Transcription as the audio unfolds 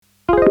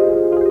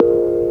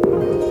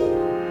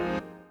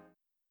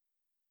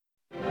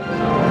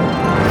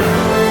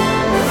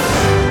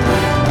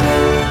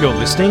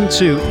listening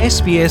to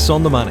SBS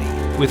On The Money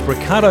with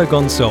Ricardo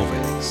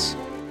Gonçalves.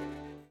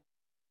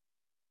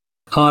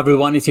 Hi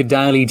everyone, it's your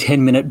daily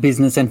 10-minute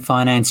business and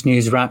finance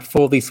news wrap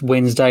for this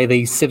Wednesday,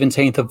 the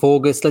 17th of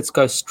August. Let's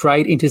go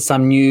straight into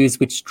some news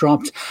which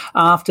dropped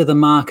after the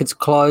markets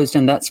closed,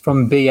 and that's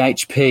from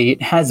BHP.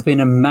 It has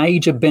been a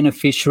major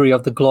beneficiary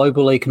of the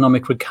global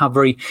economic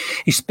recovery,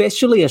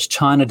 especially as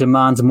China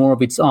demands more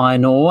of its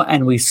iron ore,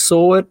 and we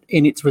saw it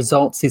in its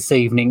results this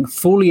evening.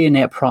 Full year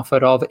net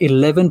profit of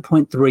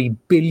 $11.3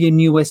 billion.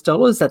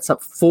 That's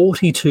up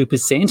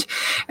 42%,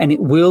 and it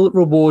will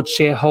reward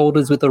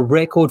shareholders with a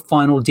record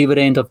final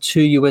dividend of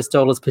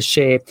 $2 per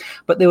share.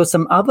 But there were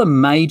some other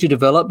major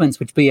developments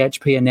which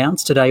BHP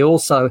announced today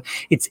also.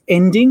 It's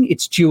ending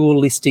its dual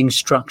listing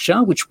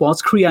structure, which was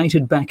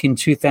created back in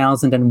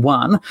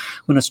 2001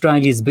 when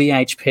Australia's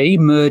BHP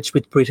merged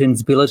with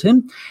Britain's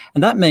Billiton.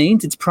 And that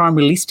means its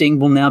primary listing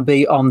will now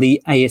be on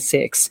the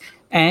ASX.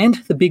 And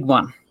the big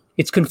one,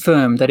 it's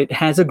confirmed that it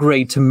has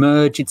agreed to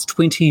merge its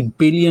 $20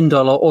 billion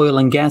oil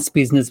and gas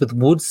business with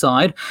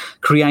Woodside,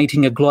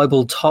 creating a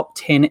global top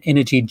 10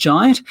 energy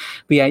giant.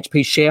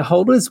 BHP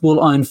shareholders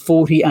will own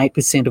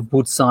 48% of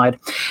Woodside.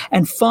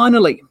 And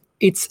finally,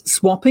 it's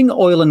swapping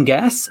oil and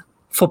gas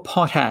for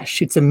potash.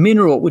 It's a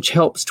mineral which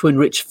helps to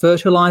enrich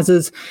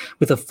fertilisers,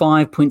 with a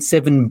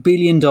 $5.7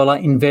 billion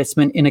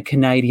investment in a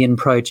Canadian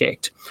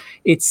project.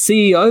 Its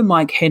CEO,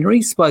 Mike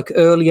Henry, spoke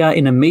earlier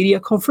in a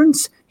media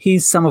conference.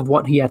 Here's some of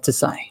what he had to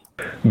say.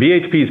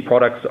 BHP's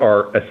products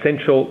are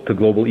essential to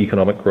global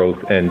economic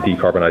growth and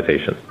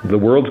decarbonisation. The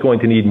world's going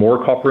to need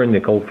more copper and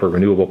nickel for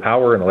renewable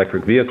power and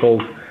electric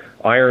vehicles,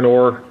 iron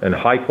ore and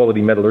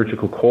high-quality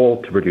metallurgical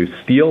coal to produce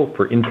steel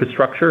for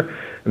infrastructure,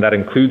 and that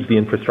includes the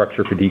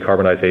infrastructure for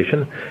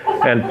decarbonisation,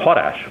 and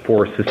potash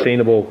for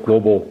sustainable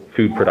global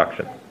food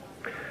production.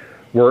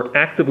 We're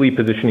actively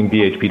positioning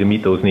BHP to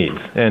meet those needs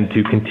and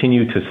to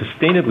continue to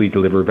sustainably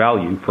deliver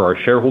value for our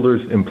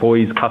shareholders,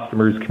 employees,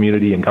 customers,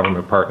 community and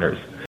government partners.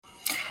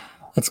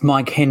 That's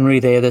Mike Henry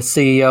there, the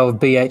CEO of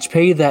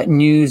BHP. That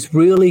news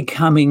really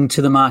coming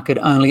to the market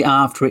only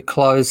after it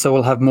closed, so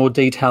we'll have more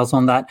details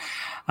on that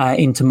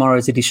in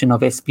tomorrow's edition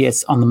of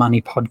SBS On The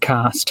Money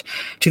podcast.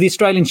 To the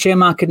Australian share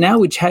market now,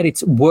 which had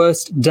its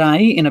worst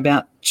day in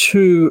about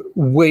 2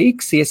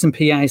 weeks. The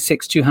S&P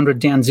ASX 200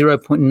 down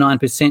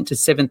 0.9% to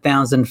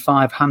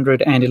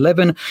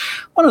 7,511.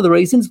 One of the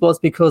reasons was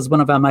because one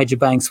of our major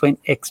banks went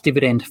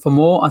ex-dividend. For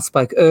more, I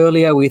spoke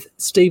earlier with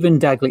Stephen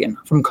Daglian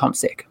from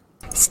CommSec.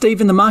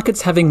 Stephen, the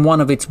market's having one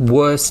of its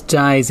worst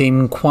days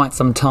in quite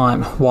some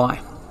time.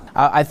 Why?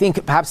 I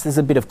think perhaps there's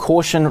a bit of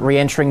caution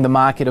re-entering the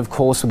market, of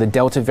course, with the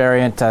Delta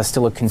variant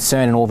still a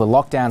concern and all the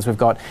lockdowns we've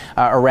got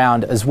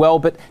around as well.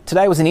 But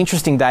today was an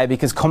interesting day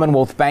because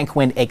Commonwealth Bank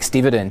went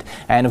ex-dividend.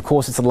 And, of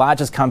course, it's the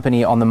largest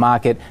company on the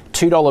market,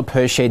 $2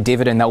 per share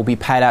dividend that will be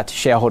paid out to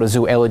shareholders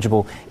who are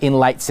eligible in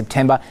late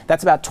September.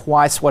 That's about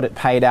twice what it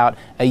paid out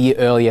a year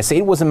earlier. So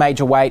it was a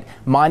major weight.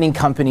 Mining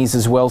companies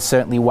as well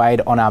certainly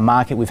weighed on our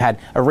market. We've had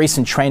a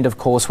recent trend, of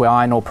course, where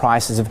iron ore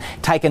prices have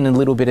taken a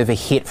little bit of a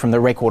hit from the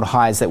record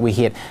highs that we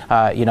hit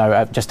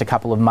just a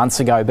couple of months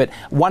ago. But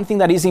one thing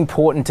that is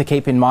important to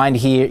keep in mind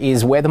here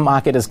is where the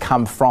market has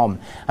come from.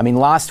 I mean,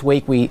 last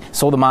week we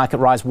saw the market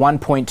rise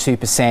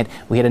 1.2%.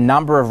 We had a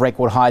number of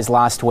record highs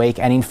last week.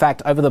 And in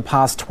fact, over the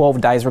past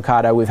 12 days,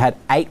 Ricardo, we've had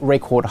 8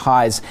 record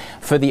highs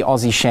for the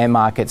Aussie share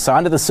market. So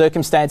under the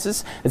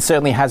circumstances, it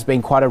certainly has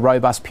been quite a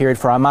robust period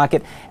for our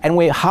market. And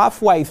we're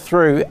halfway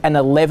through an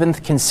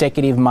 11th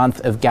consecutive month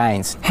of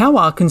gains. How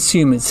are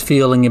consumers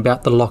feeling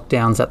about the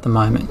lockdowns at the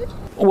moment?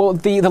 Well,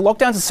 the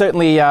lockdowns are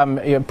certainly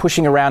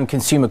pushing around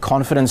consumer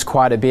confidence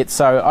quite a bit.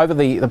 So over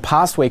the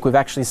past week, we've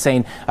actually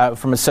seen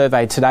from a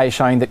survey today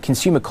showing that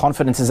consumer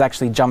confidence has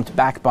actually jumped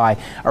back by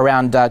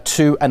around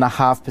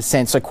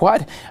 2.5%. So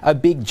quite a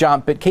big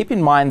jump. But keep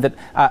in mind that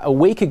a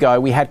week ago,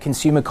 we had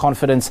consumer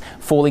confidence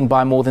falling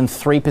by more than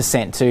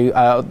 3% to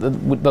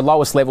the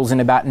lowest levels in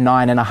about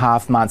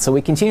 9.5 months. So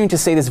we're continuing to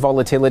see this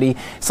volatility.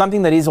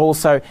 Something that is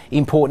also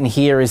important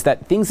here is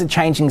that things are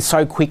changing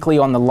so quickly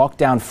on the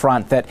lockdown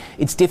front that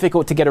it's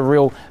difficult to get a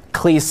real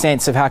clear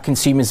sense of how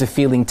consumers are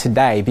feeling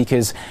today,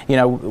 because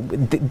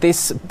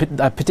this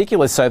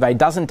particular survey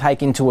doesn't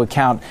take into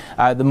account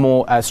the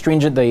more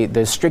stringent,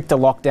 the stricter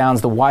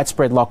lockdowns, the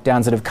widespread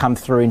lockdowns that have come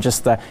through in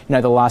just the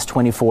last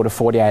 24 to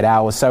 48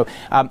 hours. So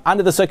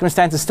under the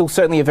circumstances, still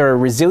certainly a very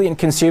resilient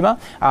consumer,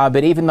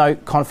 but even though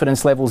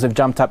confidence levels have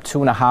jumped up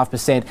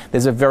 2.5%,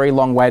 there's a very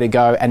long way to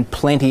go and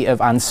plenty of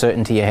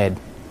uncertainty ahead.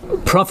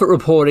 Profit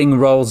reporting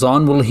rolls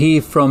on. We'll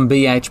hear from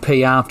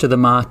BHP after the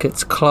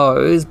markets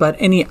close, but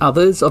any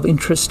others of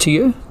interest to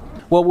you?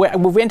 Well,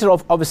 we've entered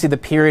off obviously the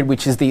period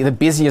which is the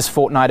busiest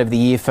fortnight of the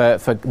year for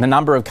the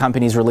number of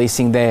companies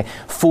releasing their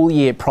full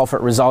year profit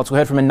results. We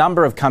heard from a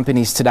number of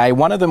companies today.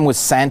 One of them was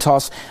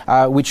Santos,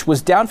 which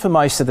was down for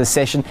most of the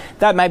session.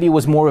 That maybe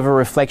was more of a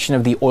reflection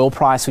of the oil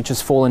price, which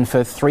has fallen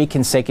for 3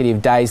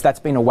 consecutive days. That's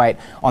been a weight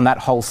on that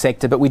whole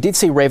sector. But we did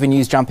see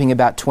revenues jumping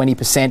about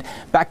 20%,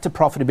 back to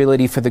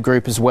profitability for the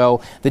group as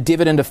well. The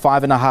dividend of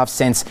 5.5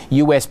 cents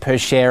US per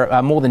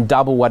share, more than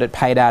double what it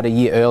paid out a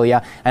year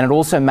earlier. And it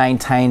also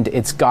maintained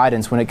its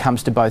guidance when it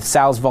comes to both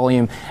sales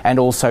volume and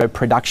also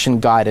production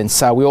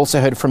guidance. We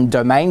also heard from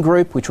Domain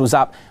Group, which was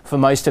up for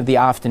most of the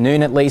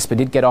afternoon at least, but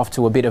did get off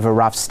to a bit of a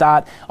rough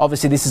start.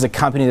 Obviously, this is a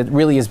company that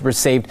really has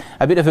received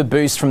a bit of a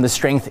boost from the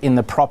strength in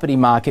the property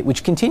market,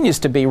 which continues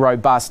to be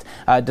robust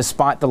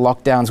despite the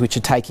lockdowns which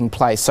are taking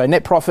place. So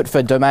net profit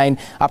for Domain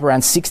up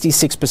around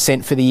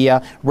 66% for the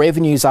year,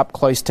 revenues up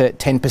close to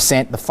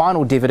 10%. The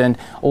final dividend,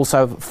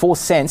 also 4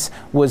 cents,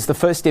 was the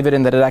first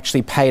dividend that it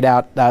actually paid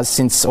out that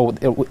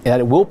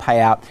it will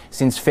pay out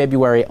since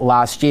February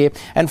last year.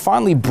 And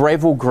finally,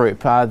 Breville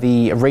Group,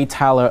 the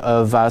retailer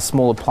of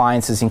small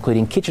appliances,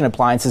 including kitchen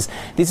appliances.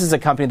 This is a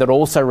company that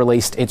also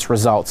released its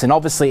results. And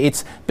obviously,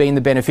 it's been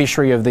the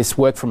beneficiary of this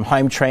work from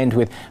home trend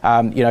with,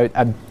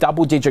 a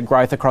double-digit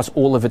growth across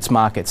all of its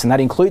markets. And that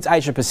includes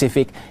Asia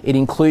Pacific, it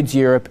includes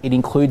Europe, it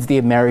includes the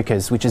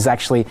Americas, which is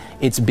actually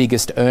its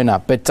biggest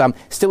earner. But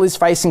still is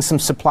facing some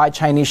supply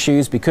chain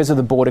issues because of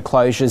the border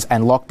closures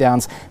and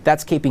lockdowns.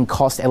 That's keeping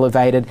costs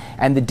elevated.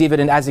 And the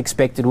dividend, as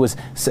expected, was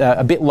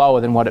a bit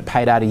lower than what it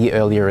paid out a year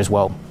earlier as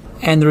well.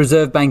 And the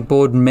Reserve Bank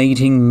Board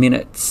meeting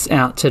minutes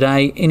out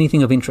today.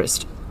 Anything of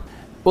interest?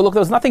 Well, look,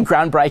 there was nothing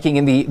groundbreaking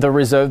in the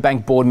Reserve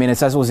Bank board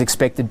minutes, as was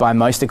expected by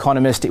most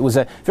economists. It was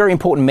a very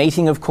important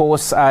meeting, of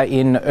course,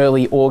 in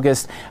early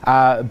August,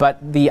 but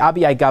the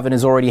RBA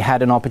governor's already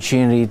had an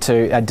opportunity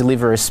to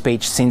deliver a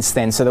speech since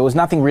then, so there was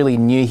nothing really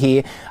new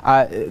here.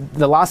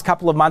 The last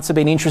couple of months have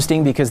been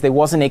interesting because there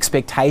was an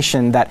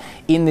expectation that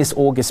in this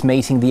August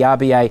meeting, the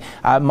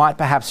RBA might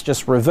perhaps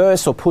just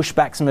reverse or push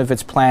back some of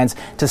its plans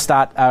to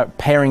start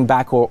paring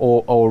back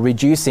or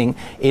reducing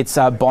its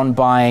bond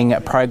buying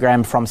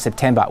program from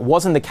September. It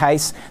wasn't the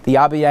case. The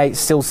RBA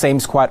still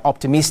seems quite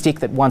optimistic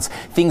that once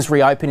things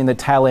reopen in the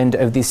tail end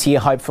of this year,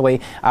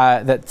 hopefully,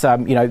 we're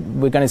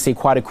going to see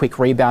quite a quick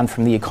rebound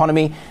from the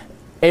economy.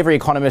 Every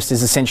economist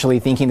is essentially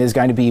thinking there's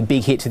going to be a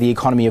big hit to the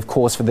economy, of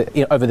course,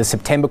 over the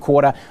September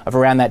quarter of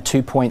around that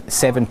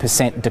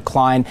 2.7%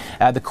 decline.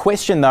 The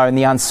question, though, and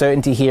the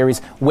uncertainty here is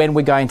when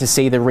we're going to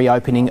see the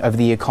reopening of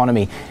the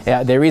economy.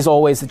 There is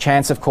always the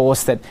chance, of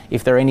course, that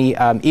if there are any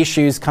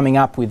issues coming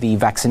up with the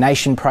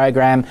vaccination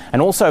program,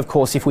 and also, of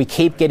course, if we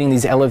keep getting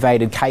these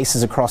elevated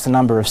cases across a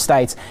number of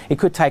states, it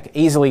could take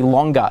easily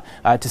longer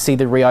to see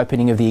the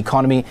reopening of the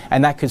economy,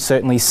 and that could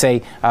certainly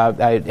see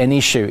an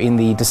issue in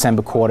the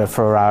December quarter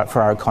for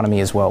our economy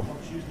as well.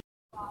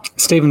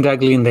 Stephen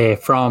Daglian there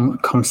from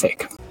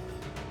CommSec.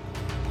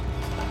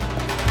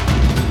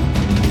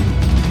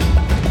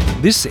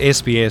 This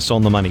SBS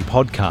On The Money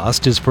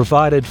podcast is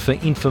provided for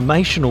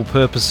informational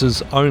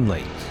purposes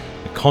only.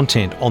 The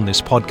content on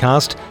this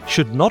podcast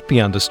should not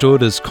be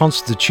understood as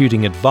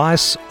constituting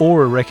advice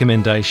or a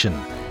recommendation.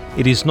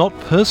 It is not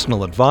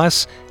personal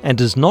advice and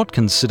does not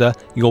consider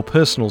your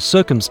personal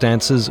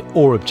circumstances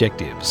or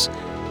objectives.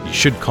 You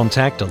should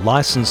contact a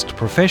licensed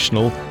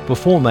professional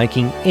before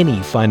making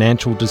any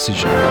financial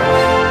decision.